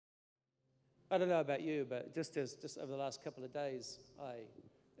I don't know about you, but just over the last couple of days,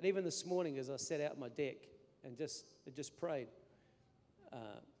 and even this morning as I sat out on my deck and just prayed,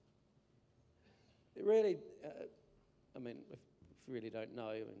 it really, if you really don't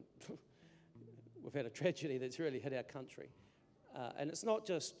know, we've had a tragedy that's really hit our country. And it's not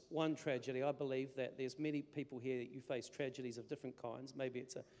just one tragedy. I believe that there's many people here that you face tragedies of different kinds. Maybe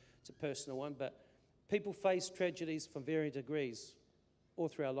it's a personal one, but people face tragedies from varying degrees all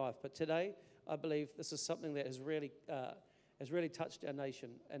through our life. But today, I believe this is something that has really touched our nation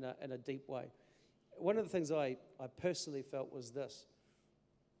in a deep way. One of the things I personally felt was this,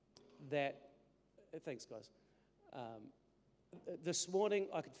 that, thanks guys, this morning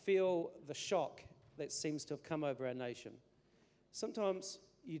I could feel the shock that seems to have come over our nation. Sometimes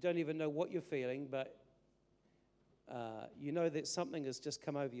you don't even know what you're feeling, but you know that something has just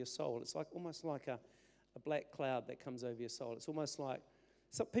come over your soul. It's almost like a black cloud that comes over your soul. It's almost like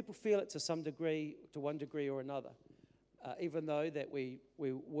some people feel it to some degree, to one degree or another, even though that we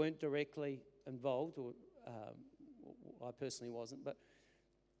weren't directly involved, or I personally wasn't. But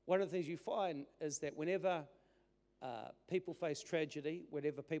one of the things you find is that whenever people face tragedy,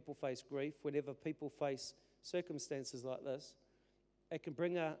 whenever people face grief, whenever people face circumstances like this, it can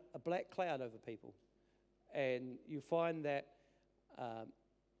bring a black cloud over people. And you find that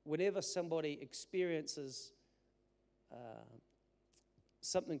whenever somebody experiences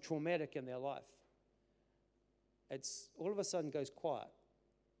something traumatic in their life, it's all of a sudden goes quiet.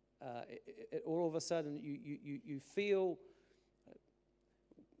 All of a sudden you feel,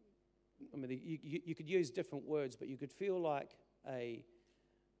 you could use different words, but you could feel like a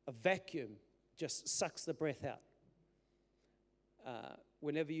vacuum just sucks the breath out.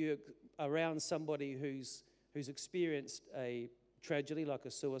 Whenever you're around somebody who's experienced a tragedy like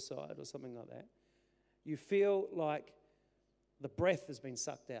a suicide or something like that, you feel like the breath has been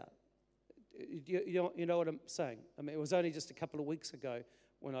sucked out. You know what I'm saying? It was only just a couple of weeks ago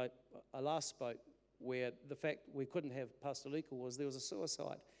when I last spoke where the fact we couldn't have Pastor Luca was there was a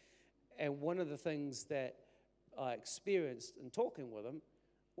suicide. And one of the things that I experienced in talking with him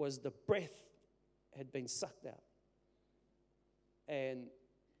was the breath had been sucked out. And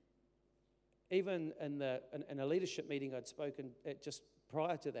even in a leadership meeting I'd spoken at just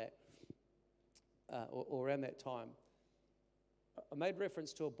prior to that, or around that time, I made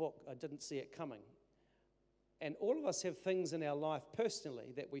reference to a book, I Didn't See It Coming. And all of us have things in our life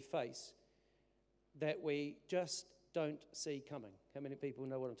personally that we face that we just don't see coming. How many people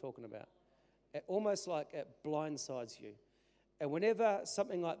know what I'm talking about? Almost like it blindsides you. And whenever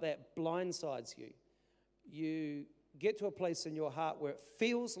something like that blindsides you, you get to a place in your heart where it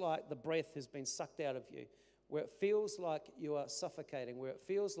feels like the breath has been sucked out of you, where it feels like you are suffocating, where it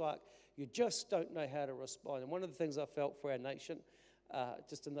feels like you just don't know how to respond. And one of the things I felt for our nation,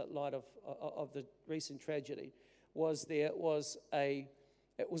 just in the light of the recent tragedy, was it was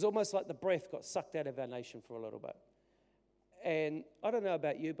almost like the breath got sucked out of our nation for a little bit. And I don't know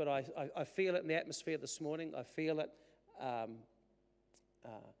about you, but I feel it in the atmosphere this morning. I feel it.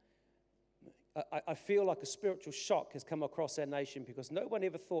 I feel like a spiritual shock has come across our nation because no one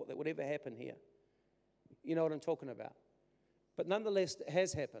ever thought that would ever happen here. You know what I'm talking about? But nonetheless, it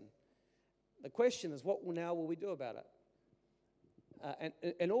has happened. The question is, what now will we do about it?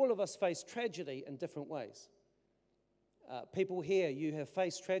 And all of us face tragedy in different ways. People here, you have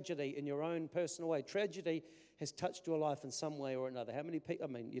faced tragedy in your own personal way. Tragedy has touched your life in some way or another. How many people,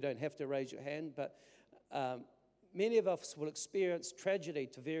 you don't have to raise your hand, but many of us will experience tragedy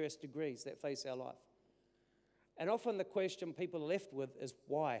to various degrees that face our life. And often the question people are left with is,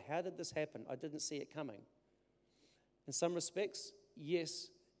 why? How did this happen? I didn't see it coming. In some respects, yes,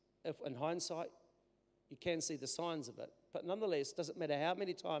 if in hindsight, you can see the signs of it. But nonetheless, it doesn't matter how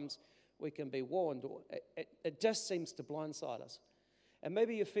many times we can be warned, or it just seems to blindside us. And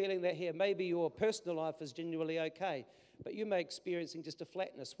maybe you're feeling that here. Maybe your personal life is genuinely okay, but you may be experiencing just a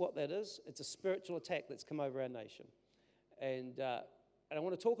flatness. What that is, it's a spiritual attack that's come over our nation. And I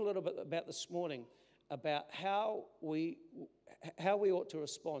want to talk a little bit about this morning about how we ought to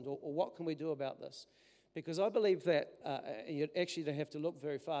respond, or what can we do about this. Because I believe that, and you actually don't have to look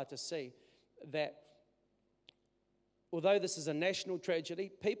very far to see, that although this is a national tragedy,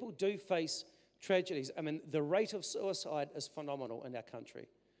 people do face tragedies. The rate of suicide is phenomenal in our country.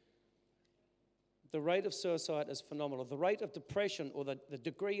 The rate of suicide is phenomenal. The rate of depression, or the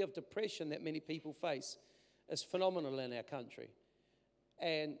degree of depression that many people face, is phenomenal in our country.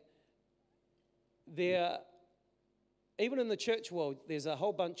 And even in the church world, there's a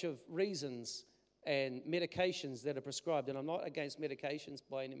whole bunch of reasons and medications that are prescribed. And I'm not against medications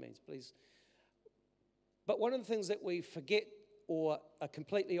by any means, please. But one of the things that we forget or are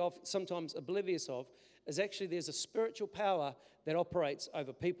completely off, sometimes oblivious of, is actually there's a spiritual power that operates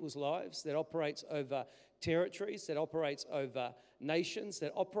over people's lives, that operates over territories, that operates over nations,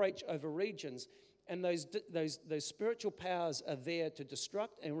 that operates over regions. And those spiritual powers are there to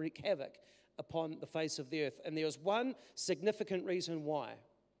destruct and wreak havoc upon the face of the earth. And there is one significant reason why.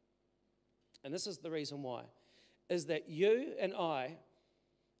 And this is the reason why, is that you and I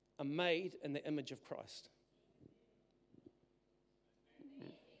are made in the image of Christ.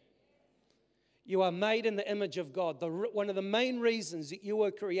 You are made in the image of God. One of the main reasons that you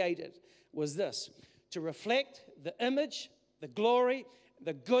were created was this, to reflect the image, the glory,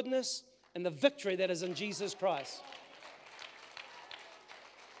 the goodness, and the victory that is in Jesus Christ.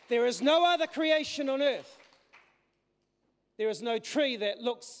 There is no other creation on earth. There is no tree that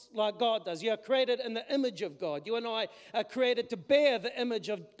looks like God does. You are created in the image of God. You and I are created to bear the image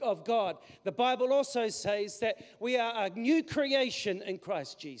of God. The Bible also says that we are a new creation in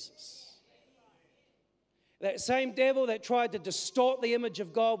Christ Jesus. That same devil that tried to distort the image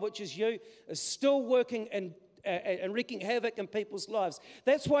of God, which is you, is still working and wreaking havoc in people's lives.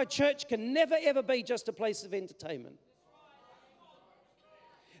 That's why church can never, ever be just a place of entertainment.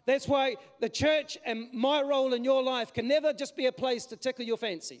 That's why the church and my role in your life can never just be a place to tickle your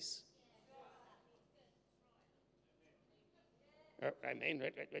fancies. Amen.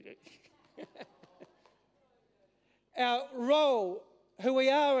 Our role, who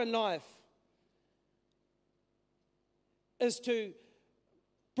we are in life, is to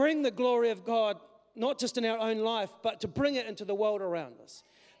bring the glory of God, not just in our own life, but to bring it into the world around us.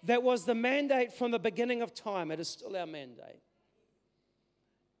 That was the mandate from the beginning of time. It is still our mandate.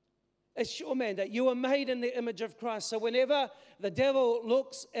 It's your mandate. You are made in the image of Christ. So whenever the devil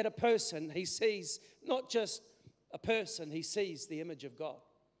looks at a person, he sees not just a person, he sees the image of God.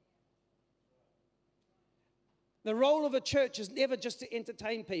 The role of a church is never just to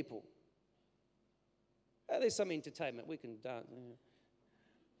entertain people. There's some entertainment, we can dance.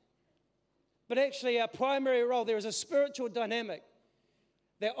 But actually our primary role, there is a spiritual dynamic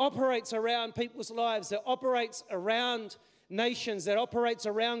that operates around people's lives, that operates around nations, that operates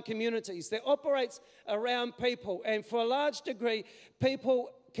around communities, that operates around people. And for a large degree, people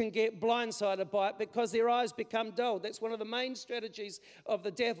can get blindsided by it because their eyes become dulled. That's one of the main strategies of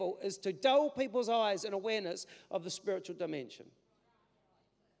the devil, is to dull people's eyes and awareness of the spiritual dimension.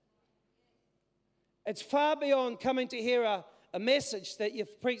 It's far beyond coming to hear a message that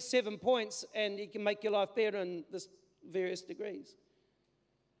you've preached 7 points and you can make your life better in this various degrees.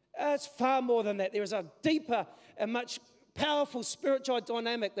 It's far more than that. There is a deeper and much powerful spiritual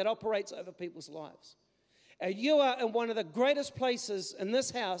dynamic that operates over people's lives. And you are in one of the greatest places in this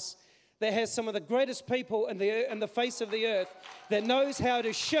house that has some of the greatest people in the face of the earth that knows how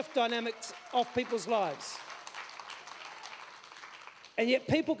to shift dynamics of people's lives. And yet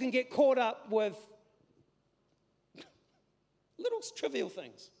people can get caught up with little trivial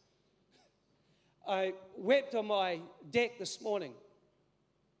things. I wept on my deck this morning.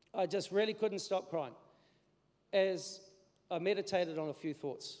 I just really couldn't stop crying as I meditated on a few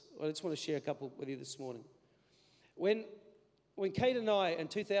thoughts. I just want to share a couple with you this morning. When Kate and I in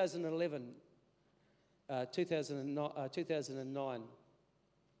 2011, 2009,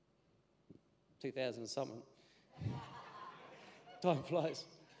 2000 something, time flies.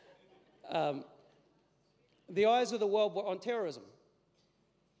 The eyes of the world were on terrorism.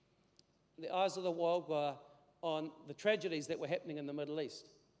 The eyes of the world were on the tragedies that were happening in the Middle East.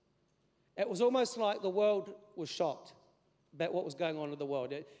 It was almost like the world was shocked about what was going on in the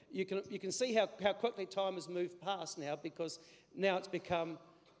world. You can see how quickly time has moved past now, because now it's become,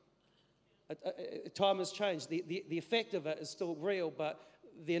 time has changed. The effect of it is still real, but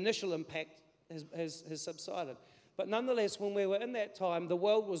the initial impact has subsided. But nonetheless, when we were in that time, the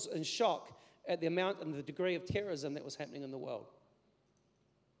world was in shock at the amount and the degree of terrorism that was happening in the world.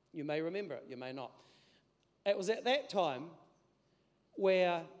 You may remember it, you may not. It was at that time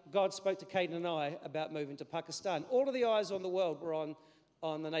where God spoke to Kate and I about moving to Pakistan. All of the eyes on the world were on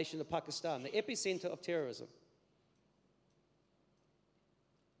the nation of Pakistan, the epicenter of terrorism.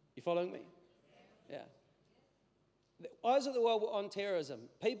 You following me? Yeah. The eyes of the world were on terrorism.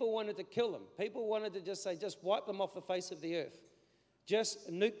 People wanted to kill them. People wanted to just wipe them off the face of the earth.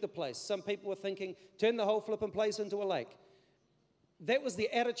 Just nuke the place. Some people were thinking, turn the whole flipping place into a lake. That was the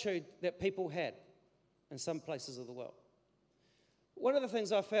attitude that people had in some places of the world. One of the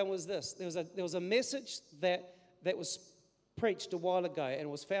things I found was this. There was a message that was preached a while ago, and it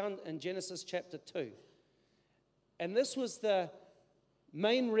was found in Genesis chapter 2. And this was the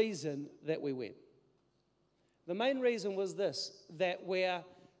main reason that we went. The main reason was this, that we're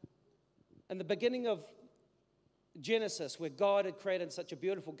in the beginning of Genesis, where God had created such a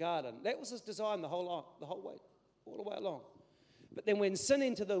beautiful garden. That was his design the whole way, all the way along. But then when sin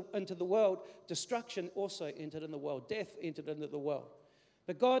entered the world, destruction also entered in the world. Death entered into the world.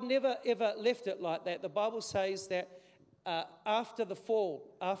 But God never, ever left it like that. The Bible says that after the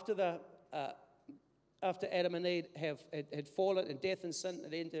fall, after Adam and Eve had fallen and death and sin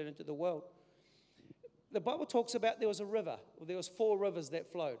had entered into the world, the Bible talks about there was a river. Well, there was 4 rivers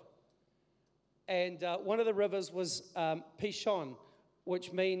that flowed. And one of the rivers was Pishon,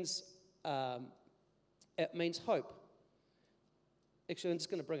 which means hope. Actually, I'm just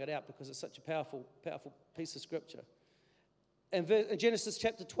going to bring it out because it's such a powerful piece of scripture. In Genesis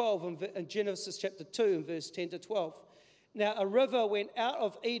chapter 12 and Genesis chapter 2 and verse 10 to 12. Now a river went out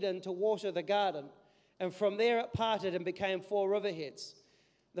of Eden to water the garden, and from there it parted and became 4 riverheads.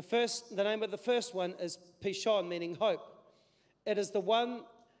 The name of the first one is Pishon, meaning hope. It is the one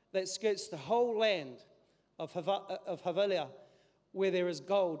that skirts the whole land of Havilah, where there is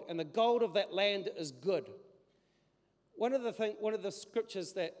gold, and the gold of that land is good. One of the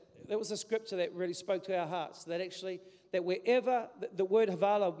scriptures that was a scripture that really spoke to our hearts, that wherever the word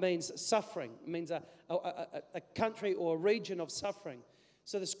Havilah means suffering, it means a country or a region of suffering.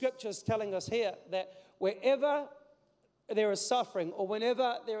 So the scripture is telling us here that wherever there is suffering, or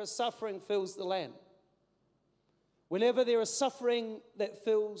whenever there is suffering fills the land, whenever there is suffering that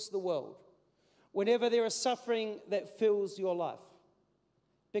fills the world, whenever there is suffering that fills your life,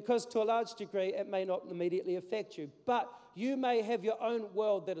 because to a large degree it may not immediately affect you, but you may have your own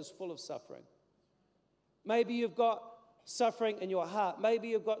world that is full of suffering. Maybe you've got suffering in your heart. Maybe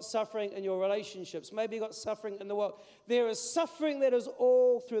you've got suffering in your relationships. Maybe you've got suffering in the world. There is suffering that is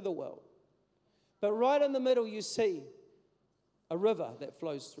all through the world. But right in the middle you see a river that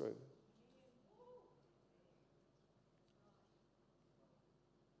flows through.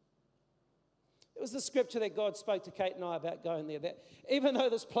 It was the scripture that God spoke to Kate and I about going there, that even though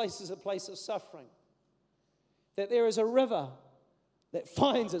this place is a place of suffering, that there is a river that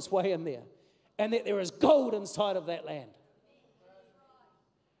finds its way in there, and that there is gold inside of that land.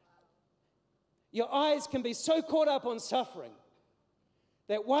 Your eyes can be so caught up on suffering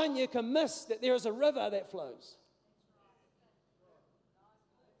that you can miss that there is a river that flows.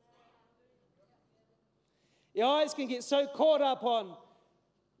 Your eyes can get so caught up on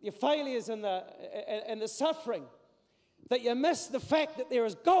your failures and the suffering that you miss the fact that there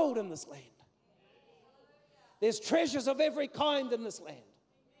is gold in this land. There's treasures of every kind in this land.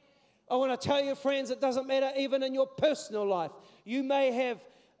 I want to tell you, friends, it doesn't matter even in your personal life. You may have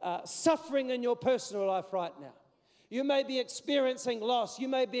suffering in your personal life right now. You may be experiencing loss. You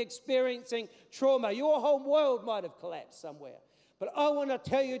may be experiencing trauma. Your whole world might have collapsed somewhere. But I want to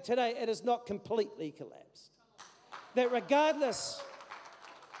tell you today, it is not completely collapsed. That regardless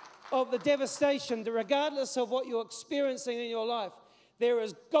of the devastation, regardless of what you're experiencing in your life, there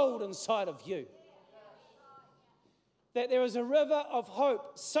is gold inside of you. That there is a river of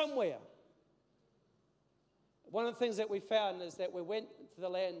hope somewhere. One of the things that we found is that we went to the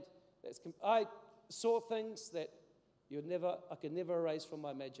land. I saw things that I could never erase from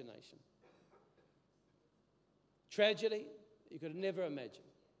my imagination. Tragedy, you could never imagine.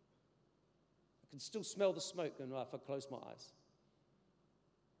 I can still smell the smoke if I close my eyes.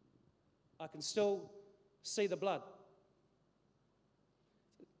 I can still see the blood.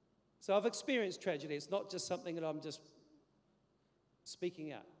 So I've experienced tragedy. It's not just something that I'm just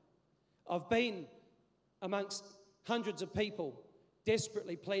speaking out. I've been amongst hundreds of people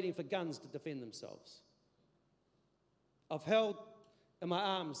desperately pleading for guns to defend themselves. I've held in my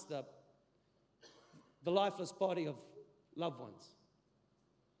arms the lifeless body of loved ones.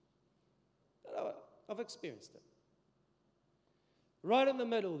 I've experienced it. Right in the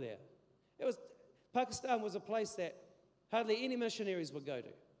middle there. Pakistan was a place that hardly any missionaries would go to.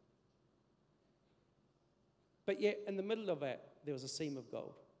 But yet, in the middle of that, there was a seam of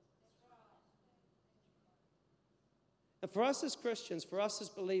gold. And for us as Christians, for us as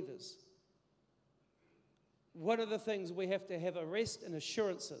believers, one of the things we have to have a rest and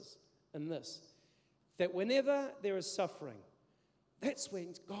assurances in this, that whenever there is suffering, that's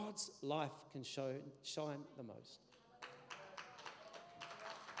when God's life can shine the most.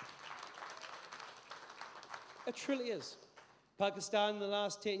 It truly is. Pakistan in the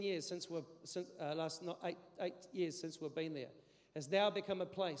last 10 years, eight years since we've been there, has now become a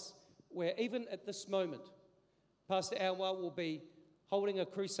place where even at this moment, Pastor Anwar will be holding a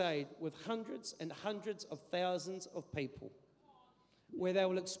crusade with hundreds and hundreds of thousands of people, where they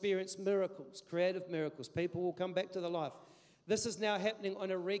will experience miracles, creative miracles. People will come back to the life. This is now happening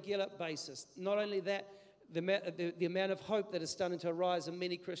on a regular basis. Not only that, the amount of hope that is starting to arise in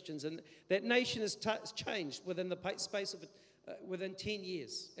many Christians. And that nation has changed within the space of within 10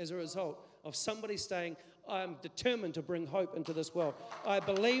 years as a result of somebody saying, I'm determined to bring hope into this world. I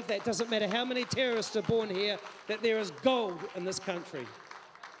believe that doesn't matter how many terrorists are born here, that there is gold in this country.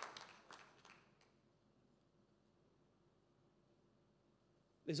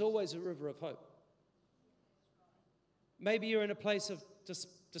 There's always a river of hope. Maybe you're in a place of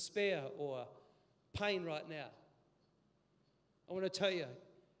despair or pain right now. I want to tell you,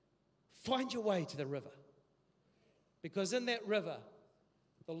 find your way to the river. Because in that river,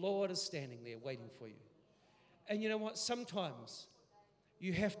 the Lord is standing there waiting for you. And you know what? Sometimes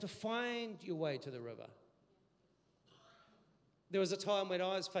you have to find your way to the river. There was a time when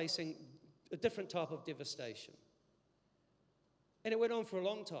I was facing a different type of devastation. And it went on for a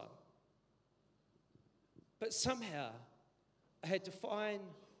long time. But somehow, I had to find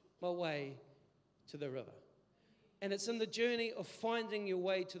my way to the river. And it's in the journey of finding your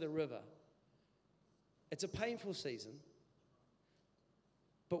way to the river. It's a painful season.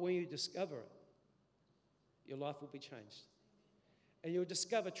 But when you discover it, your life will be changed. And you'll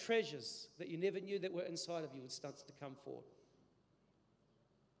discover treasures that you never knew that were inside of you would start to come forward.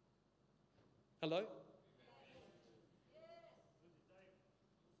 Hello?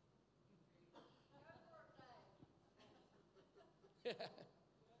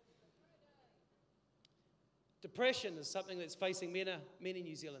 Depression is something that's facing many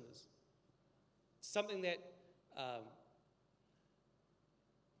New Zealanders. It's something that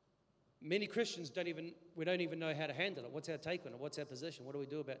many Christians don't even know how to handle it. What's our take on it? What's our position? What do we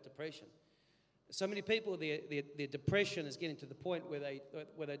do about depression? So many people, their depression is getting to the point where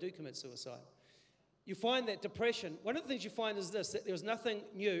they do commit suicide. You find that depression, one of the things you find is this, that there's nothing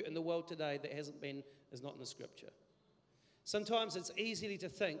new in the world today that is not in the Scripture. Sometimes it's easy to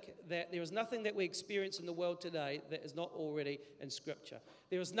think that there is nothing that we experience in the world today that is not already in Scripture.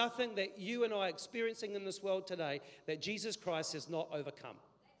 There is nothing that you and I are experiencing in this world today that Jesus Christ has not overcome.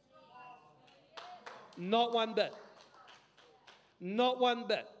 Not one bit. Not one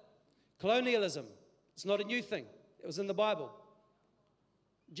bit. Colonialism, it's not a new thing. It was in the Bible.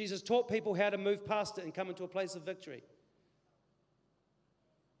 Jesus taught people how to move past it and come into a place of victory.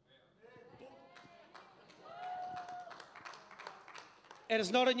 And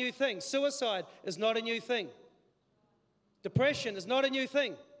it's not a new thing. Suicide is not a new thing. Depression is not a new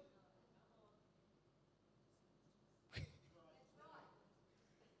thing.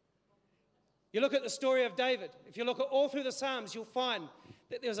 You look at the story of David. If you look at all through the Psalms, you'll find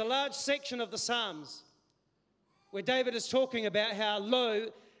that there's a large section of the Psalms where David is talking about how low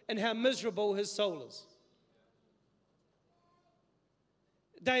and how miserable his soul is.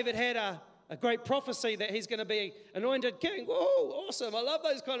 David had a great prophecy that he's going to be anointed king. Whoa, awesome. I love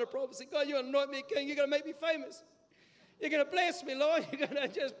those kind of prophecies. God, you anoint me king. You're going to make me famous. You're going to bless me, Lord. You're going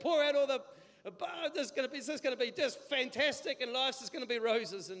to just pour out all the... This is going to be just fantastic, and life's just going to be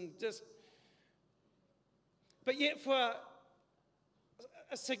roses and just... But yet for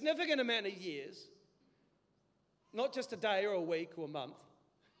a significant amount of years, not just a day or a week or a month,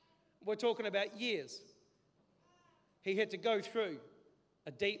 we're talking about years, he had to go through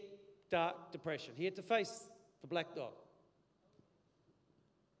a deep, dark depression. He had to face the black dog.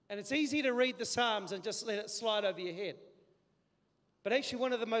 And it's easy to read the Psalms and just let it slide over your head. But actually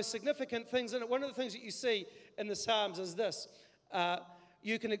one of the most significant things in it, one of the things that you see in the Psalms is this.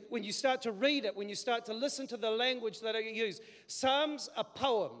 When you start to read it, when you start to listen to the language that are used, Psalms are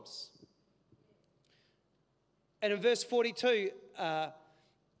poems. And in verse 42,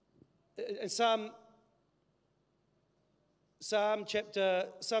 in Psalm chapter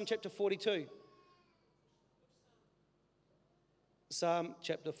 42. Psalm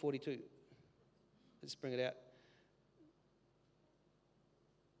chapter 42. Let's bring it out.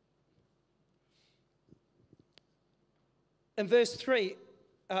 In verse 3,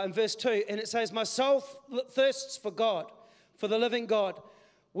 in verse 2, and it says, my soul thirsts for God, for the living God.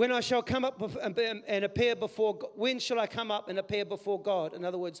 When I shall come up and appear before God, when shall I come up and appear before God? In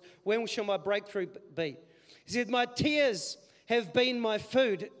other words, when shall my breakthrough be? He said, my tears have been my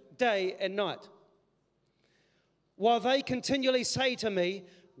food day and night, while they continually say to me,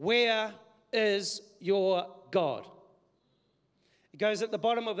 where is your God? He goes at the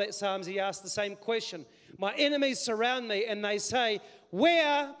bottom of that Psalms, he asks the same question. My enemies surround me and they say,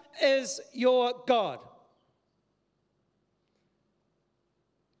 where is your God?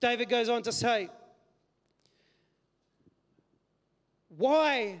 David goes on to say,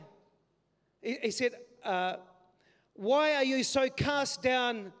 why? He said, why are you so cast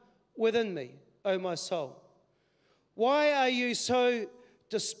down within me, O my soul? Why are you so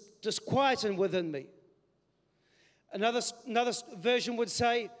disquieted within me? Another version would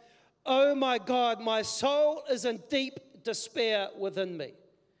say, "Oh my God, my soul is in deep despair within me."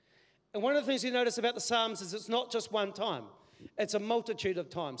 And one of the things you notice about the Psalms is it's not just one time. It's a multitude of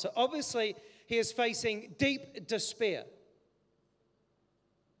times. So obviously, he is facing deep despair.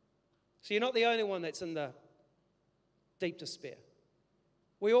 So you're not the only one that's in the deep despair.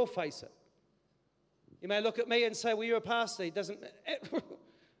 We all face it. You may look at me and say, "Well, you're a pastor." It doesn't...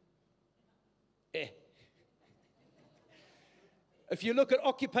 If you look at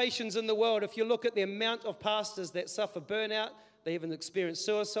occupations in the world, if you look at the amount of pastors that suffer burnout, they even experience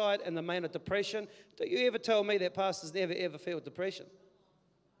suicide and the amount of depression, don't you ever tell me that pastors never ever feel depression?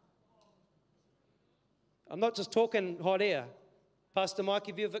 I'm not just talking hot air. Pastor Mike,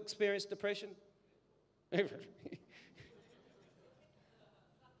 have you ever experienced depression?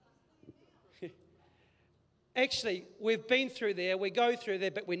 Actually, we've been through there, we go through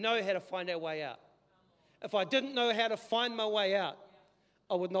there, but we know how to find our way out. If I didn't know how to find my way out,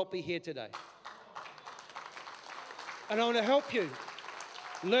 I would not be here today. And I want to help you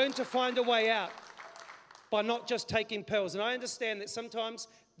learn to find a way out by not just taking pills. And I understand that sometimes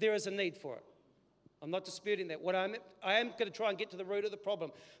there is a need for it. I'm not disputing that. I am going to try and get to the root of the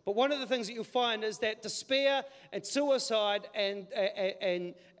problem. But one of the things that you'll find is that despair and suicide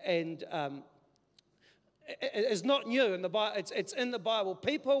is not new in the Bible. It's in the Bible.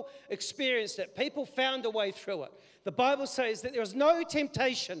 People experienced it. People found a way through it. The Bible says that there is no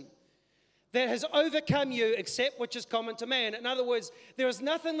temptation that has overcome you except which is common to man. In other words, there is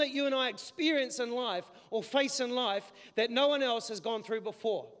nothing that you and I experience in life or face in life that no one else has gone through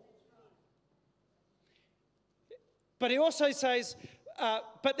before. But he also says,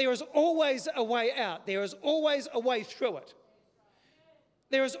 but there is always a way out. There is always a way through it.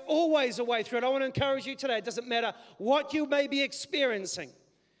 There is always a way through it. I want to encourage you today. It doesn't matter what you may be experiencing.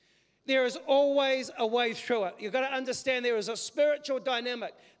 There is always a way through it. You've got to understand there is a spiritual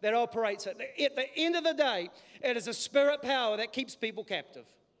dynamic that operates it. At the end of the day, it is a spirit power that keeps people captive.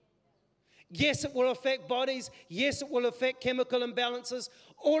 Yes, it will affect bodies. Yes, it will affect chemical imbalances.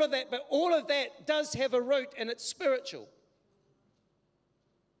 All of that, but all of that does have a root and it's spiritual.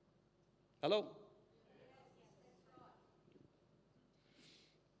 Hello?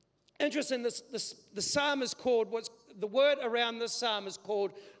 Interesting, the psalm is called, the word around this psalm is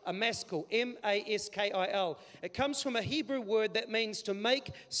called a maskil, M-A-S-K-I-L. It comes from a Hebrew word that means to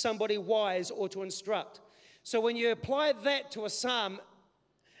make somebody wise or to instruct. So when you apply that to a psalm,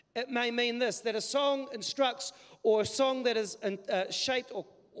 it may mean this, that a song instructs or a song that is shaped or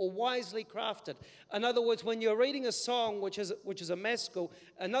wisely crafted. In other words, when you're reading a song, which is a maskil,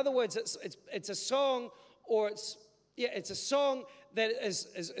 in other words, it's a song or it's a song that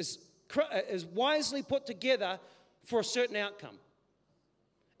is wisely put together for a certain outcome.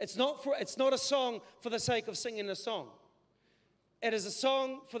 It's not a song for the sake of singing a song. It is a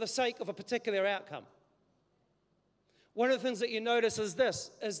song for the sake of a particular outcome. One of the things that you notice is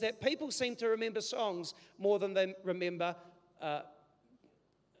this, is that people seem to remember songs more than they remember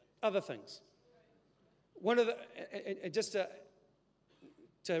other things. One of the, just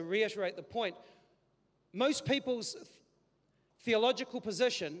to reiterate the point, most people's theological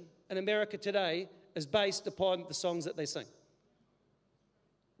position in America today is based upon the songs that they sing,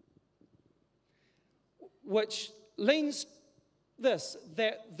 which leans this,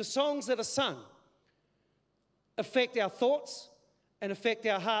 that the songs that are sung affect our thoughts and affect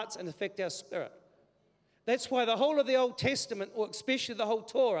our hearts and affect our spirit. That's why the whole of the Old Testament, or especially the whole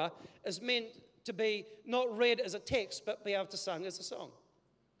Torah, is meant to be not read as a text, but be able to sing as a song.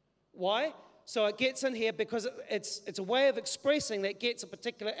 Why? So it gets in here because it's a way of expressing that gets a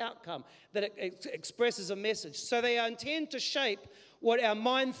particular outcome, that it expresses a message. So they intend to shape what our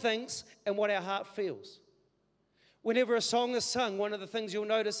mind thinks and what our heart feels. Whenever a song is sung, one of the things you'll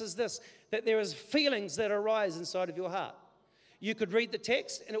notice is this, that there is feelings that arise inside of your heart. You could read the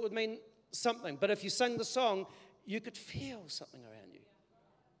text and it would mean something, but if you sing the song, you could feel something around you.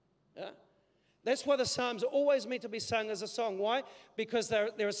 Yeah? That's why the Psalms are always meant to be sung as a song. Why? Because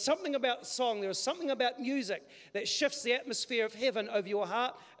there is something about song, there is something about music that shifts the atmosphere of heaven over your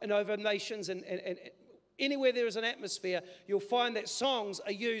heart and over nations. And anywhere there is an atmosphere, you'll find that songs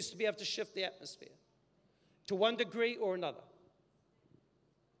are used to be able to shift the atmosphere to one degree or another.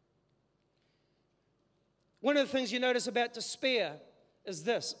 One of the things you notice about despair is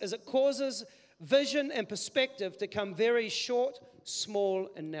this, is it causes vision and perspective to come very short, small,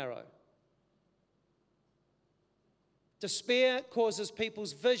 and narrow. Despair causes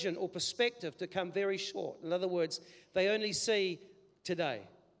people's vision or perspective to come very short. In other words, they only see today.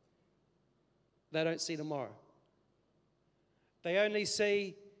 They don't see tomorrow. They only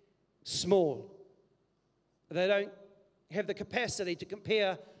see small. They don't have the capacity to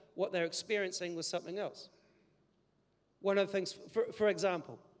compare what they're experiencing with something else. One of the things, for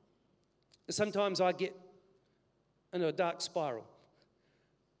example, sometimes I get into a dark spiral.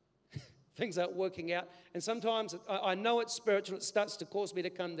 Things aren't working out, and sometimes I know it's spiritual, it starts to cause me to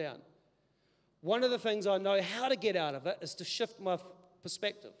come down. One of the things I know how to get out of it is to shift my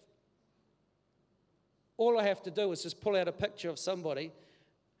perspective. All I have to do is just pull out a picture of somebody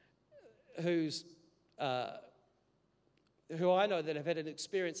who I know that have had an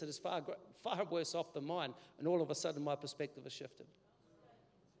experience that is far worse off than mine, and all of a sudden my perspective is shifted.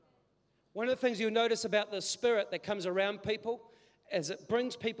 One of the things you'll notice about the spirit that comes around people is it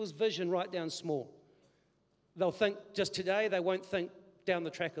brings people's vision right down small. They'll think just today, they won't think down the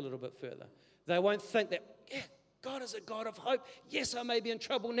track a little bit further. They won't think that, yeah, God is a God of hope. Yes, I may be in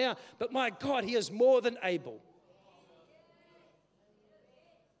trouble now, but my God, He is more than able.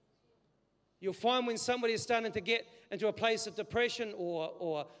 You'll find when somebody is starting to get into a place of depression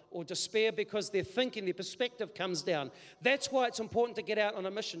or despair because their thinking, their perspective comes down. That's why it's important to get out on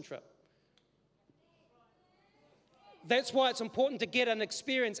a mission trip. That's why it's important to get an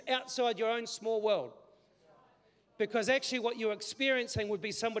experience outside your own small world. Because actually what you're experiencing would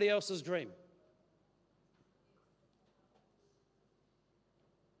be somebody else's dream.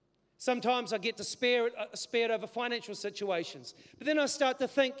 Sometimes I get despaired over financial situations. But then I start to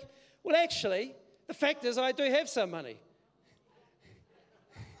think, well, actually, the fact is I do have some money.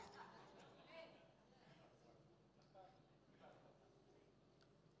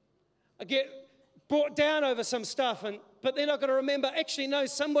 I get brought down over some stuff, but then I've got to remember, actually, no,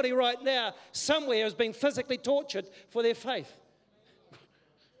 somebody right now, somewhere has been physically tortured for their faith.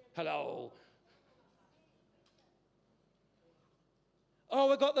 Hello. Oh,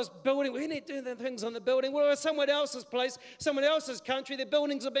 we've got this building. We need to do things on the building. Well, it's someone else's place, someone else's country. Their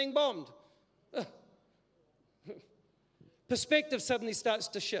buildings are being bombed. Perspective suddenly starts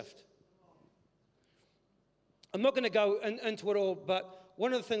to shift. I'm not going to go into it all, but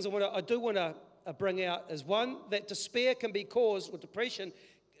one of the things I do want to bring out is one, that despair can be caused, or depression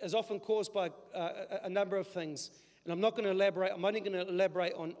is often caused by a number of things. And I'm not going to elaborate. I'm only going to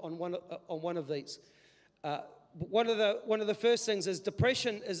elaborate on one of these. One of the first things is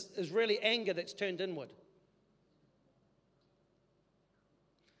depression is really anger that's turned inward.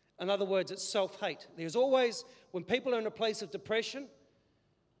 In other words, it's self-hate. There's always, when people are in a place of depression,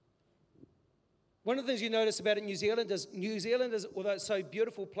 one of the things you notice about New Zealand is, although it's a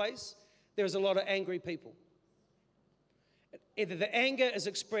beautiful place, there's a lot of angry people. Either the anger is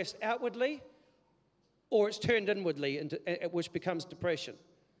expressed outwardly or it's turned inwardly, which becomes depression.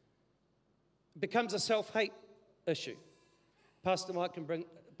 It becomes a self-hate issue. Pastor Mike can bring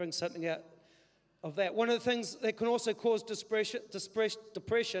something out of that. One of the things that can also cause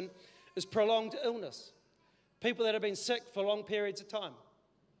depression is prolonged illness. People that have been sick for long periods of time.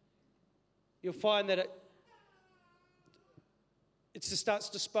 You'll find that it just starts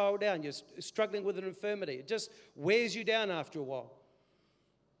to spiral down. You're struggling with an infirmity. It just wears you down after a while.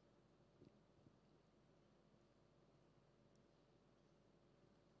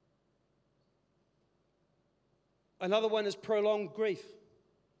 Another one is prolonged grief.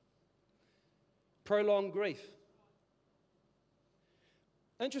 Prolonged grief.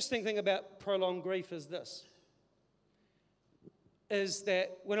 Interesting thing about prolonged grief is this, is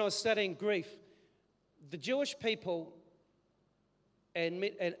that when I was studying grief, the Jewish people and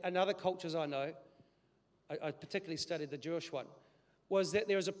other cultures I know, I particularly studied the Jewish one, was that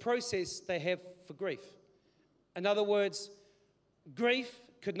there is a process they have for grief. In other words, grief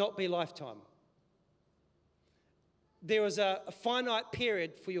could not be lifetime. There was a finite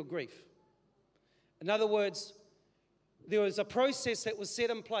period for your grief. In other words, there was a process that was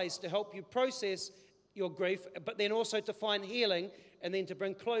set in place to help you process your grief, but then also to find healing and then to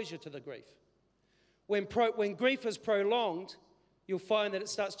bring closure to the grief. When grief is prolonged, you'll find that it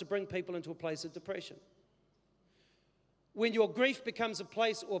starts to bring people into a place of depression. When your grief becomes a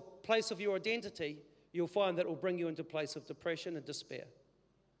place of your identity, you'll find that it will bring you into a place of depression and despair.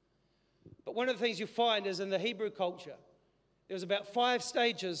 But one of the things you find is in the Hebrew culture, there was about 5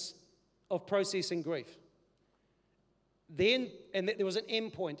 stages of processing grief. And there was an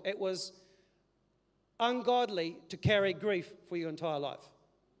end point. It was ungodly to carry grief for your entire life.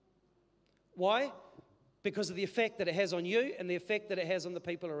 Why? Because of the effect that it has on you and the effect that it has on the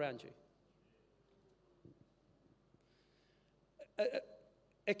people around you.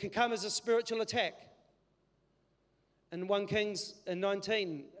 It can come as a spiritual attack. In 1 Kings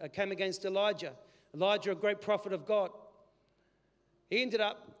 19, came against Elijah. Elijah, a great prophet of God. He ended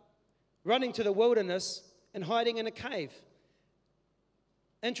up running to the wilderness and hiding in a cave.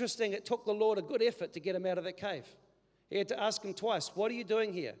 Interesting, it took the Lord a good effort to get him out of that cave. He had to ask him twice, what are you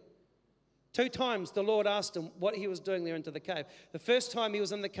doing here? 2 times the Lord asked him what he was doing there into the cave. The first time he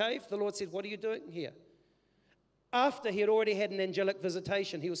was in the cave, the Lord said, what are you doing here? After he had already had an angelic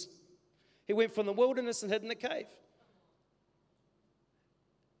visitation, he went from the wilderness and hid in the cave.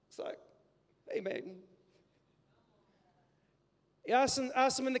 It's like, amen. He asked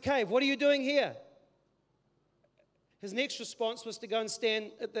him in the cave, what are you doing here? His next response was to go and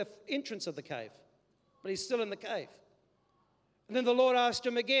stand at the entrance of the cave. But he's still in the cave. And then the Lord asked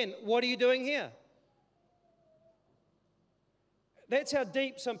him again, what are you doing here? That's how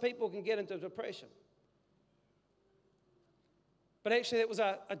deep some people can get into depression. But actually, it was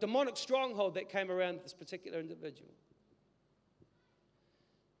a demonic stronghold that came around this particular individual.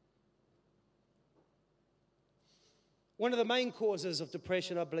 One of the main causes of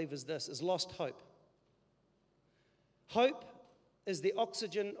depression, I believe, is lost hope. Hope is the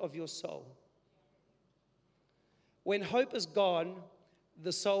oxygen of your soul. When hope is gone,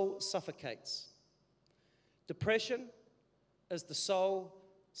 the soul suffocates. Depression is the soul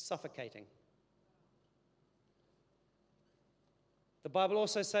suffocating. The Bible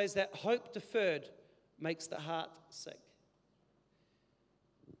also says that hope deferred makes the heart sick.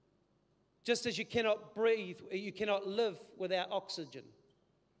 Just as you cannot breathe, you cannot live without oxygen.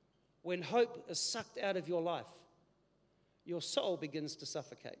 When hope is sucked out of your life, your soul begins to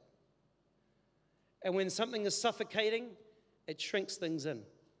suffocate. And when something is suffocating, it shrinks things in.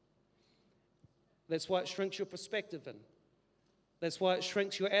 That's why it shrinks your perspective in. That's why it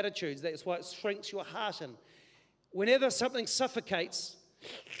shrinks your attitudes. That's why it shrinks your heart in. Whenever something suffocates,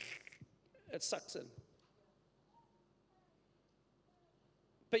 it sucks in.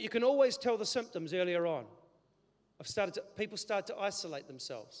 But you can always tell the symptoms earlier on. People start to isolate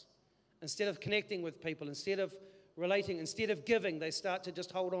themselves. Instead of connecting with people, instead of relating, instead of giving, they start to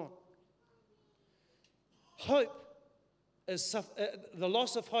just hold on. Hope is the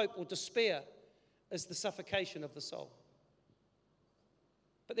loss of hope or despair is the suffocation of the soul.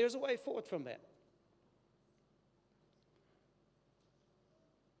 But there's a way forward from that.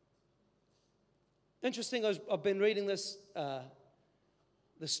 Interesting, I've been reading this,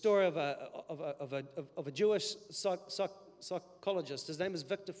 the story of a Jewish psychologist. His name is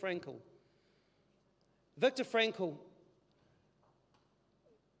Viktor Frankl. Viktor Frankl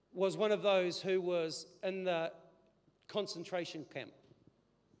was one of those who was in the concentration camp.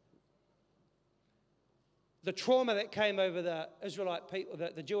 The trauma that came over the Israelite people,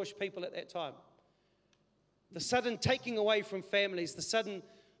 the Jewish people at that time, the sudden taking away from families, the sudden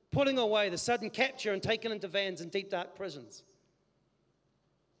pulling away, the sudden capture and taken into vans in deep, dark prisons.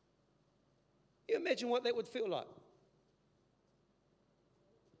 You imagine what that would feel like?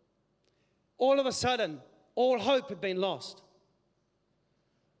 All of a sudden, all hope had been lost.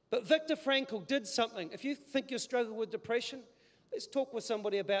 But Viktor Frankl did something. If you think you're struggling with depression, let's talk with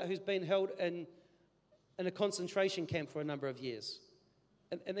somebody about who's been held in a concentration camp for a number of years.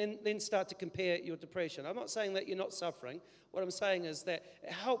 And then start to compare your depression. I'm not saying that you're not suffering. What I'm saying is that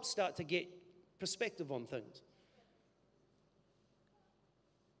it helps start to get perspective on things.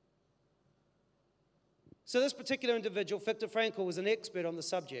 So this particular individual, Viktor Frankl, was an expert on the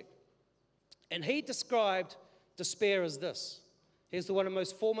subject. And he described despair as this. He's one of the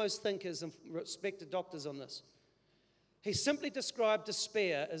most foremost thinkers and respected doctors on this. He simply described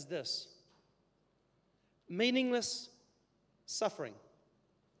despair as this: meaningless suffering.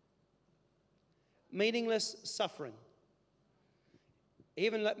 Meaningless suffering. He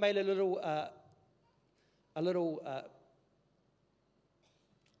even made a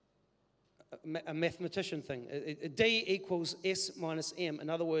mathematician thing. D equals S minus M. In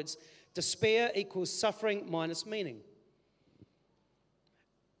other words, despair equals suffering minus meaning.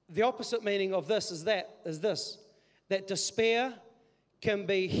 The opposite meaning of this is that despair can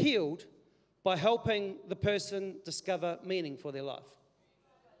be healed by helping the person discover meaning for their life.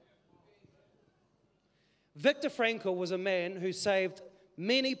 Viktor Frankl was a man who saved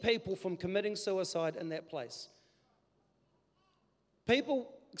many people from committing suicide in that place.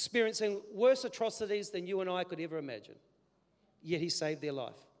 People experiencing worse atrocities than you and I could ever imagine. Yet he saved their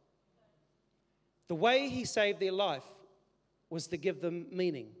life. The way he saved their life was to give them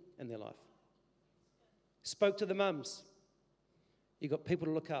meaning in their life. Spoke to the mums. You got people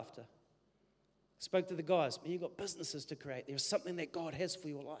to look after. Spoke to the guys. You got businesses to create. There's something that God has for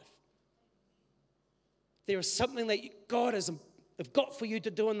your life. There is something that God has got for you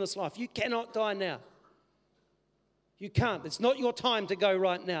to do in this life. You cannot die now. You can't. It's not your time to go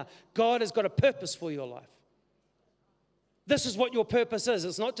right now. God has got a purpose for your life. This is what your purpose is.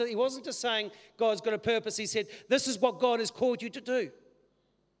 It's not. He wasn't just saying God's got a purpose. He said, this is what God has called you to do.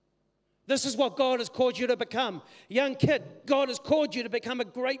 This is what God has called you to become. Young kid, God has called you to become a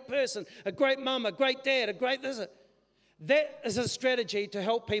great person, a great mum, a great dad, a great this. That is a strategy to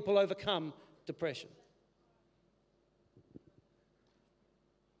help people overcome depression.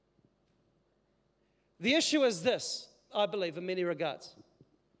 The issue is this, I believe, in many regards.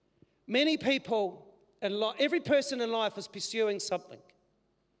 Many people, every person in life is pursuing something.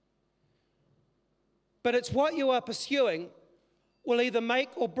 But it's what you are pursuing will either make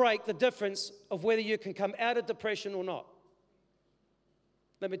or break the difference of whether you can come out of depression or not.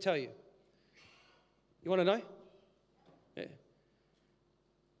 Let me tell you. You want to know? Yeah.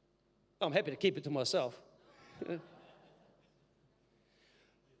 I'm happy to keep it to myself.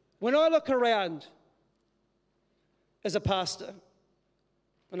 When I look around as a pastor,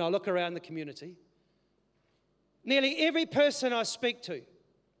 and I look around the community, nearly every person I speak to,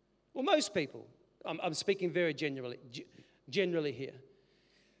 well, most people, I'm speaking very generally here,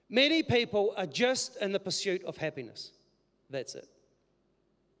 many people are just in the pursuit of happiness. That's it.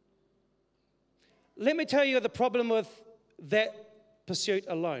 Let me tell you the problem with that pursuit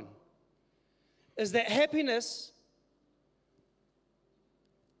alone, is that happiness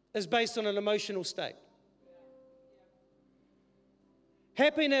is based on an emotional state.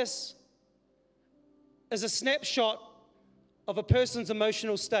 Happiness is a snapshot of a person's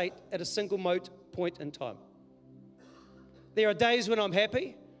emotional state at a single point in time. There are days when I'm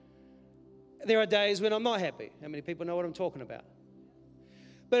happy. There are days when I'm not happy. How many people know what I'm talking about?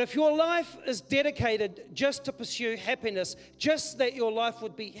 But if your life is dedicated just to pursue happiness, just that your life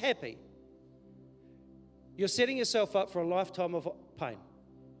would be happy, you're setting yourself up for a lifetime of pain.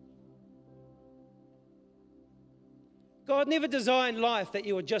 God never designed life that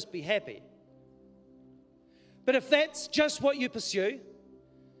you would just be happy. But if that's just what you pursue,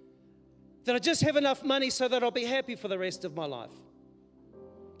 that I just have enough money so that I'll be happy for the rest of my life,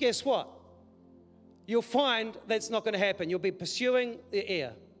 guess what? You'll find that's not going to happen. You'll be pursuing the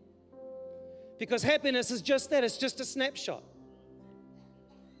air. Because happiness is just that. It's just a snapshot.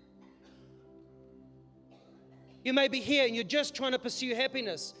 You may be here and you're just trying to pursue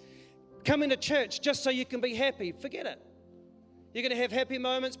happiness. Coming to church just so you can be happy. Forget it. You're going to have happy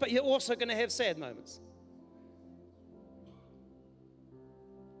moments, but you're also going to have sad moments.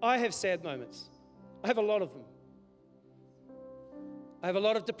 I have sad moments. I have a lot of them. I have a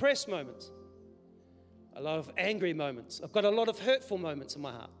lot of depressed moments. A lot of angry moments. I've got a lot of hurtful moments in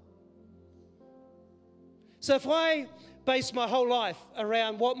my heart. So if I base my whole life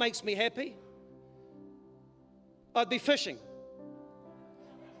around what makes me happy, I'd be fishing.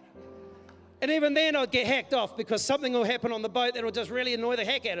 And even then I'd get hacked off because something will happen on the boat that will just really annoy the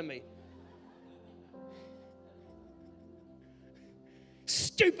heck out of me.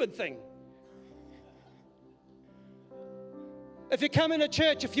 Stupid thing. If you come into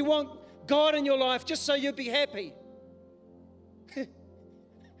church, if you want God in your life just so you'll be happy,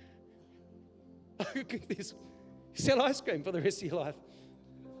 sell ice cream for the rest of your life.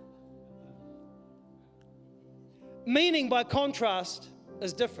 Meaning, by contrast,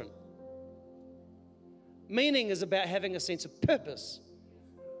 is different. Meaning is about having a sense of purpose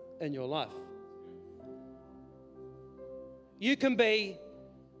in your life. You can be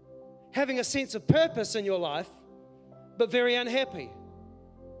having a sense of purpose in your life, but very unhappy.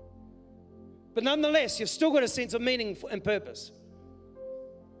 But nonetheless, you've still got a sense of meaning and purpose.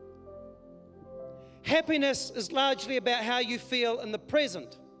 Happiness is largely about how you feel in the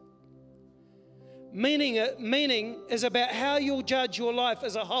present. Meaning is about how you'll judge your life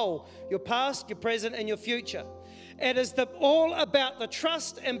as a whole, your past, your present, and your future. It is all about the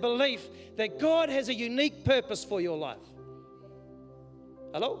trust and belief that God has a unique purpose for your life.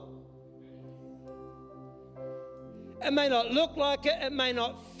 Hello? It may not look like it. It may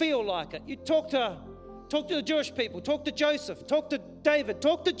not feel like it. You talk to the Jewish people. Talk to Joseph. Talk to David.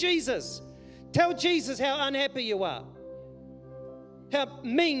 Talk to Jesus. Tell Jesus how unhappy you are. How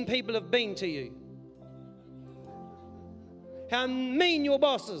mean people have been to you. How mean your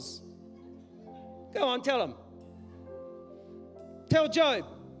boss is. Go on, tell him. Tell Job.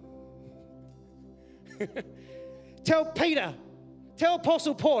 Tell Peter. Tell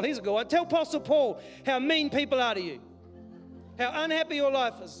Apostle Paul. He's a good one. Tell Apostle Paul how mean people are to you. How unhappy your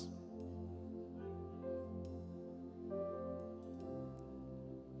life is.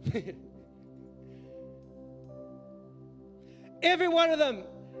 Every one of them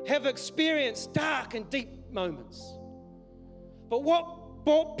have experienced dark and deep moments. But what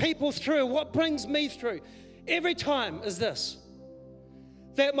brought people through, what brings me through every time is this,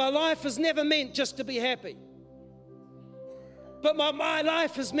 that my life is never meant just to be happy. But my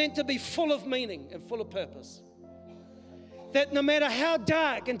life is meant to be full of meaning and full of purpose. that no matter how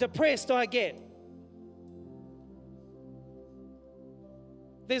dark and depressed I get,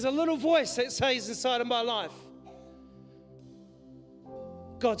 there's a little voice that says inside of my life,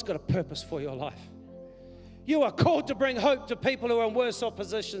 God's got a purpose for your life. You are called to bring hope to people who are in worse off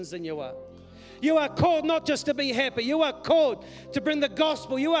positions than you are. You are called not just to be happy. You are called to bring the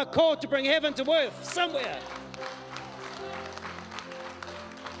gospel. You are called to bring heaven to earth somewhere.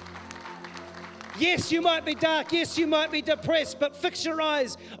 Yes, you might be dark. Yes, you might be depressed, but fix your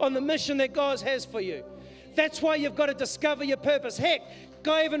eyes on the mission that God has for you. That's why you've got to discover your purpose. Heck,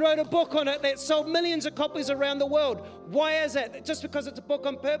 guy even wrote a book on it that sold millions of copies around the world. Why is that? Just because it's a book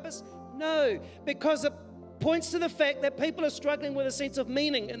on purpose? No, because it points to the fact that people are struggling with a sense of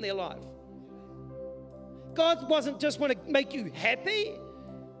meaning in their life. God doesn't just want to make you happy.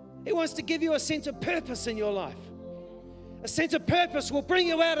 He wants to give you a sense of purpose in your life. A sense of purpose will bring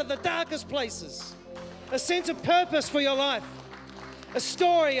you out of the darkest places. A sense of purpose for your life. A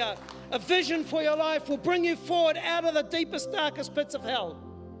story, a vision for your life will bring you forward out of the deepest, darkest pits of hell.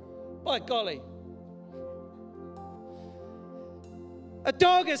 By golly. A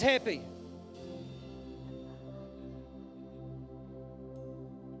dog is happy.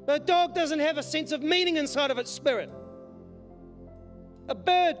 But a dog doesn't have a sense of meaning inside of its spirit. A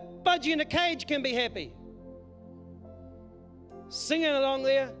bird, budgie in a cage, can be happy. Singing along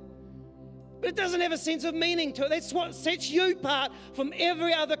there. But it doesn't have a sense of meaning to it. That's what sets you apart from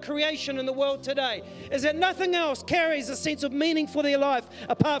every other creation in the world today, is that nothing else carries a sense of meaning for their life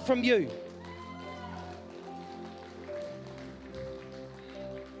apart from you.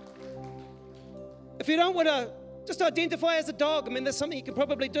 If you don't want to just identify as a dog, I mean, there's something you can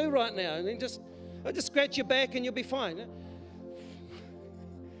probably do right now. And then just scratch your back and you'll be fine.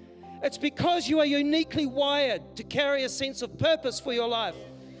 It's because you are uniquely wired to carry a sense of purpose for your life.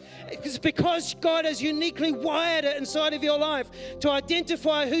 It's because God has uniquely wired it inside of your life to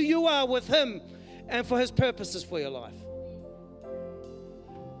identify who you are with Him and for His purposes for your life.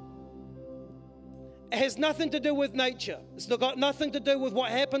 It has nothing to do with nature. It's got nothing to do with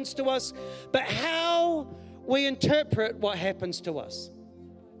what happens to us, but how we interpret what happens to us.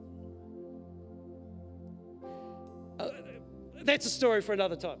 That's a story for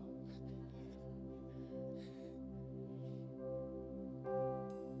another time.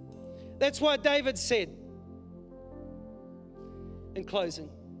 That's why David said, in closing,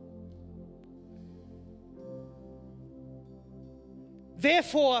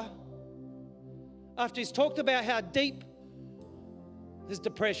 therefore, after he's talked about how deep his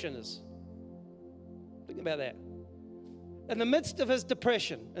depression is, think about that. In the midst of his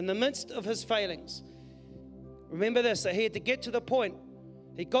depression, in the midst of his failings, remember this, that he had to get to the point,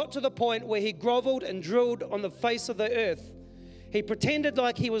 he got to the point where he groveled and drilled on the face of the earth. He pretended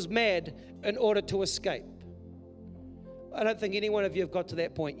like he was mad in order to escape. I don't think any one of you have got to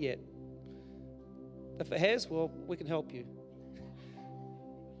that point yet. If it has, well, we can help you.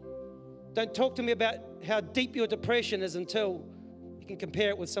 Don't talk to me about how deep your depression is until you can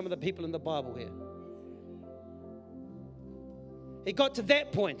compare it with some of the people in the Bible here. He got to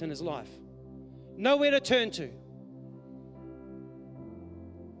that point in his life. Nowhere to turn to.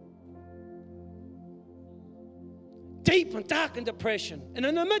 Deep and dark and depression. And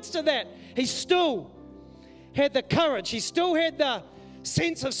in the midst of that, he still had the courage. He still had the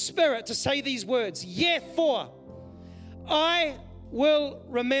sense of spirit to say these words. Therefore, I will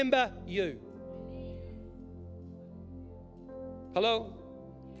remember you. Hello?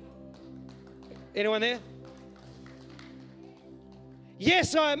 Anyone there?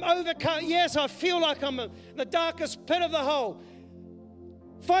 Yes, I am overcome. Yes, I feel like I'm in the darkest pit of the hole.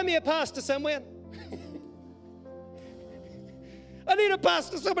 Find me a pastor somewhere. I need a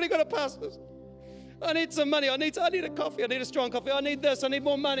pastor. Somebody got a pastor. I need some money. I need a coffee. I need a strong coffee. I need this. I need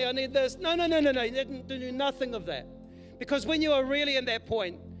more money. I need this. No. Do nothing of that. Because when you are really in that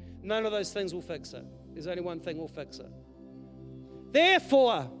point, none of those things will fix it. There's only one thing will fix it.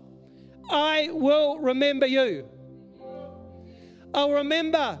 Therefore, I will remember you. I'll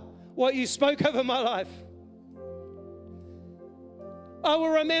remember what you spoke over my life. I will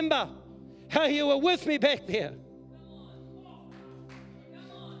remember how you were with me back there.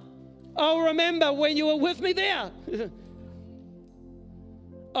 I'll remember when you were with me there.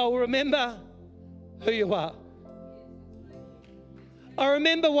 I'll remember who you are. I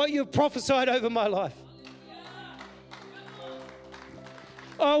remember what you've prophesied over my life.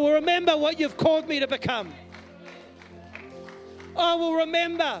 I will remember what you've called me to become. I will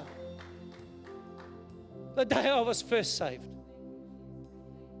remember the day I was first saved.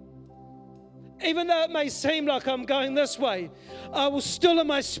 Even though it may seem like I'm going this way, I will still in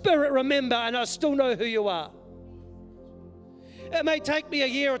my spirit remember, and I still know who you are. It may take me a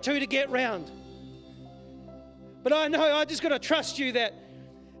year or two to get round. But I know I just got to trust you that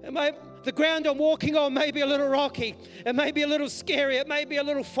the ground I'm walking on may be a little rocky. It may be a little scary. It may be a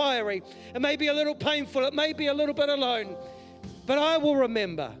little fiery. It may be a little painful. It may be a little bit alone. But I will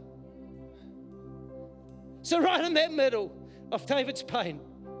remember. So right in that middle of David's pain,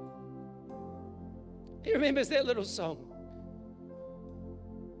 he remembers that little song.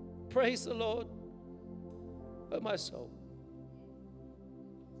 Praise the Lord, oh my soul.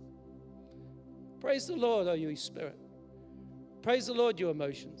 Praise the Lord, oh you spirit. Praise the Lord, you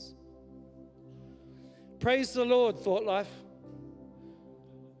emotions. Praise the Lord, thought life.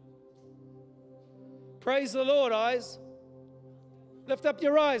 Praise the Lord, eyes. Lift up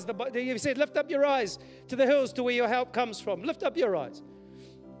your eyes. You said, lift up your eyes to the hills to where your help comes from. Lift up your eyes.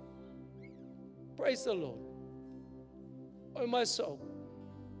 Praise the Lord, oh my soul.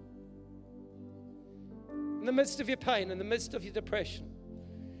 In the midst of your pain, in the midst of your depression,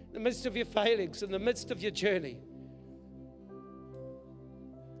 in the midst of your failings, in the midst of your journey,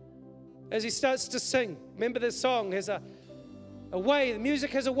 as he starts to sing, remember this song has a way, the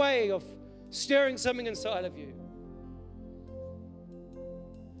music has a way of stirring something inside of you.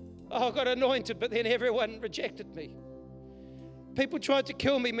 Oh, I got anointed, but then everyone rejected me. People tried to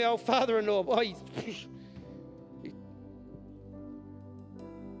kill me, my old father-in-law. Oh, I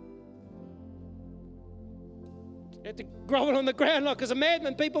had to grovel on the ground like as a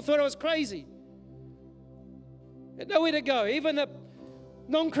madman. People thought I was crazy. I had nowhere to go. Even the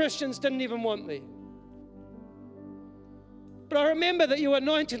non-Christians didn't even want me. But I remember that you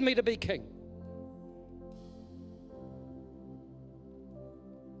anointed me to be king.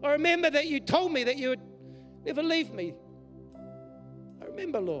 I remember that you told me that you would never leave me. I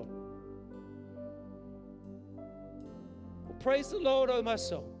remember, Lord. Well, praise the Lord, oh my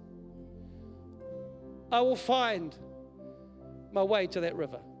soul. I will find my way to that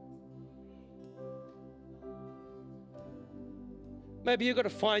river. Maybe you've got to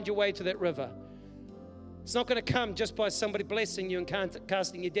find your way to that river. It's not going to come just by somebody blessing you and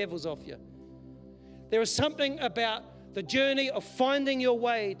casting your devils off you. There is something about the journey of finding your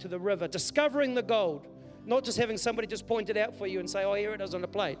way to the river, discovering the gold, not just having somebody just point it out for you and say, oh, here it is on a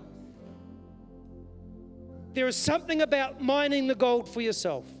plate. There is something about mining the gold for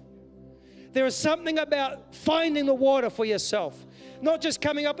yourself. There is something about finding the water for yourself. Not just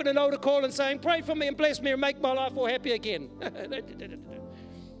coming up in an altar call and saying, pray for me and bless me and make my life all happy again.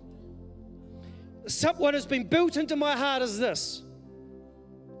 What has been built into my heart is this.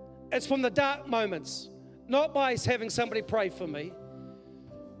 It's from the dark moments. Not by having somebody pray for me,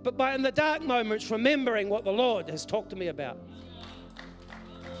 but by in the dark moments remembering what the Lord has talked to me about.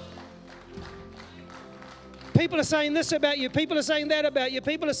 People are saying this about you. People are saying that about you.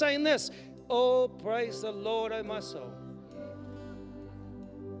 People are saying this. Oh, praise the Lord, oh my soul.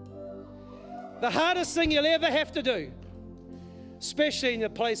 The hardest thing you'll ever have to do, especially in a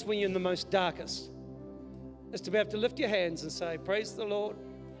place when you're in the most darkest, is to be able to lift your hands and say, praise the Lord,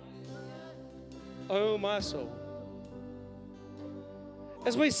 oh my soul.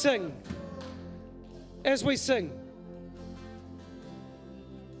 As we sing,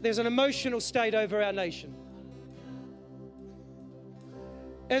 there's an emotional state over our nation.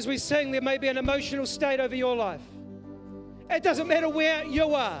 As we sing, there may be an emotional state over your life. It doesn't matter where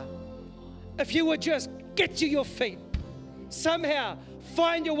you are. If you would just get to your feet, somehow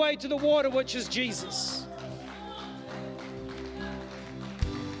find your way to the water, which is Jesus.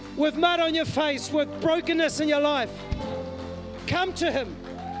 With mud on your face, with brokenness in your life, come to Him.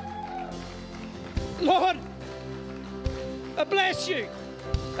 Lord, I bless you.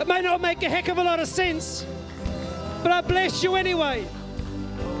 It may not make a heck of a lot of sense, but I bless you anyway.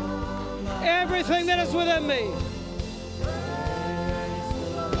 Everything that is within me.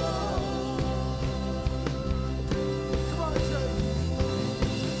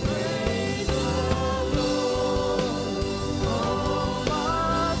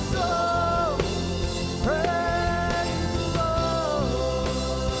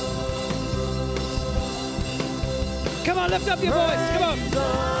 Come on, lift up your voice. Come on.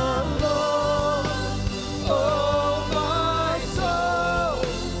 Oh, my soul.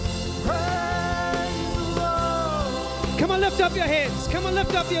 Praise the Lord. Come on, lift up your hands. Come on,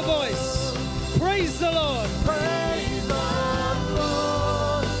 lift up your voice. Praise the Lord. Praise the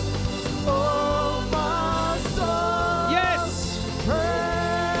Lord. Oh, my soul. Yes.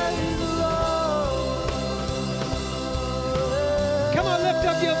 Praise the Lord. Come on, lift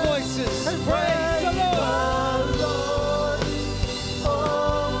up your voices. Praise the Lord.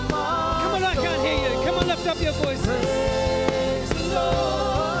 Lift up your voices. Praise the Lord.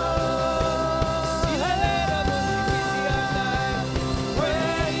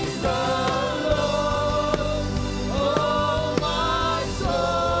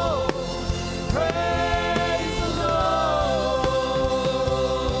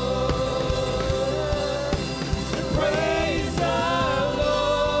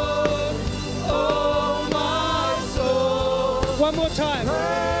 time.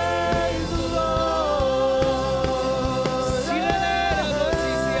 Praise the Lord.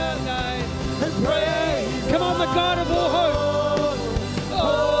 And praise Come on, the God of all hope.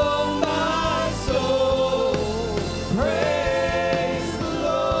 oh my soul. Praise the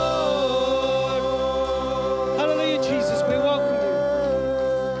Lord. Hallelujah, Jesus. We welcome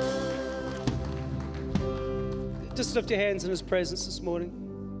you. Just lift your hands in His presence this morning.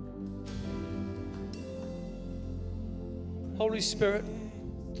 Holy Spirit,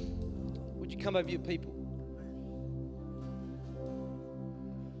 would you come over your people?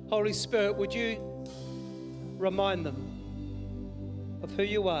 Holy Spirit, would you remind them of who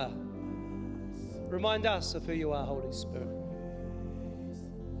you are? Remind us of who you are, Holy Spirit.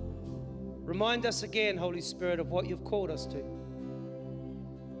 Remind us again, Holy Spirit, of what you've called us to.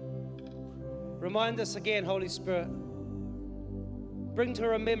 Remind us again, Holy Spirit. Bring to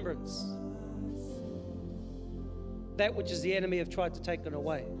remembrance that which is the enemy have tried to take it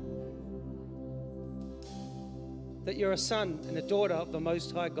away. That you're a son and a daughter of the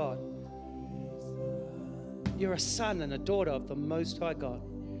Most High God. You're a son and a daughter of the Most High God.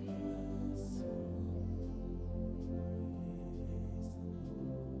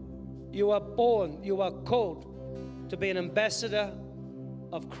 You are born, you are called to be an ambassador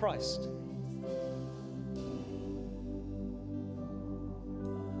of Christ.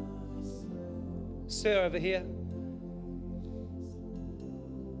 Sir, over here.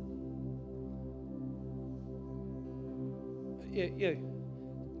 You.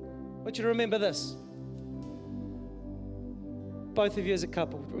 I want you to remember this. Both of you as a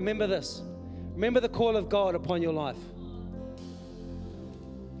couple, remember this. Remember the call of God upon your life.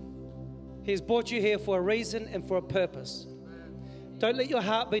 He has brought you here for a reason and for a purpose. Don't let your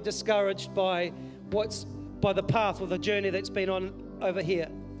heart be discouraged by the path or the journey that's been on over here.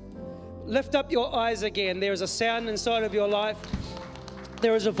 Lift up your eyes again. There is a sound inside of your life.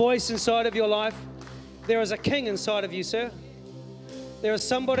 There is a voice inside of your life. There is a king inside of you, sir. There is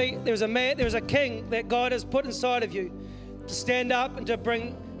somebody, there's a man, there's a king that God has put inside of you to stand up and to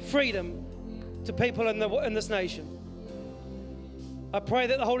bring freedom to people in this nation. I pray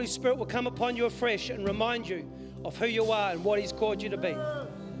that the Holy Spirit will come upon you afresh and remind you of who you are and what He's called you to be.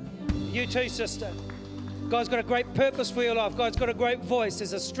 You too, sister. God's got a great purpose for your life. God's got a great voice.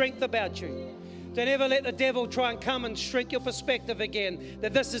 There's a strength about you. Don't ever let the devil try and come and shrink your perspective again,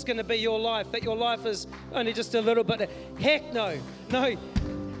 that this is going to be your life, that your life is only just a little bit. Heck no. No.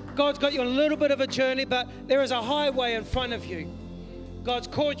 God's got you on a little bit of a journey, but there is a highway in front of you. God's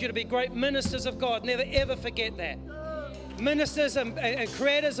called you to be great ministers of God. Never ever forget that. Ministers and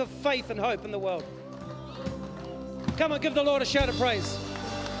creators of faith and hope in the world. Come on, give the Lord a shout of praise.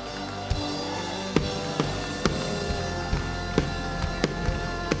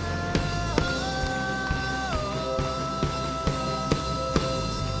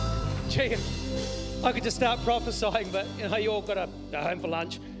 Gee, I could just start prophesying, but you all got to go home for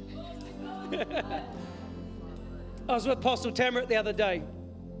lunch. I was with Apostle Tamrat the other day,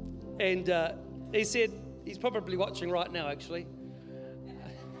 and he said, he's probably watching right now actually.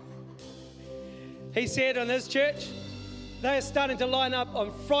 He said on his church, they are starting to line up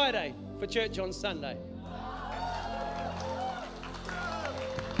on Friday for church on Sunday.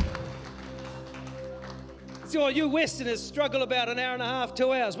 So you Westerners struggle about an hour and a half,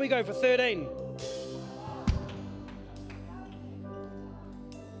 2 hours. We go for 13.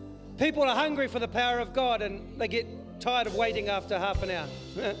 People are hungry for the power of God and they get tired of waiting after half an hour.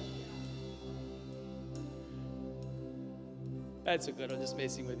 That's a good, I'm just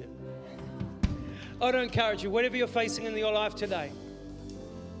messing with you. I want to encourage you, whatever you're facing in your life today,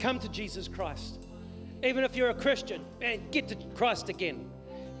 come to Jesus Christ. Even if you're a Christian, man, get to Christ again.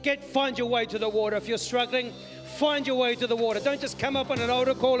 Find your way to the water. If you're struggling, find your way to the water. Don't just come up on an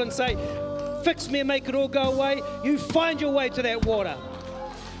altar call and say, fix me and make it all go away. You find your way to that water.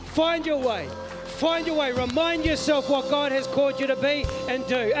 Find your way. Find your way. Remind yourself what God has called you to be and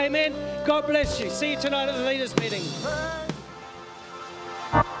do. Amen. God bless you. See you tonight at the leaders' meeting.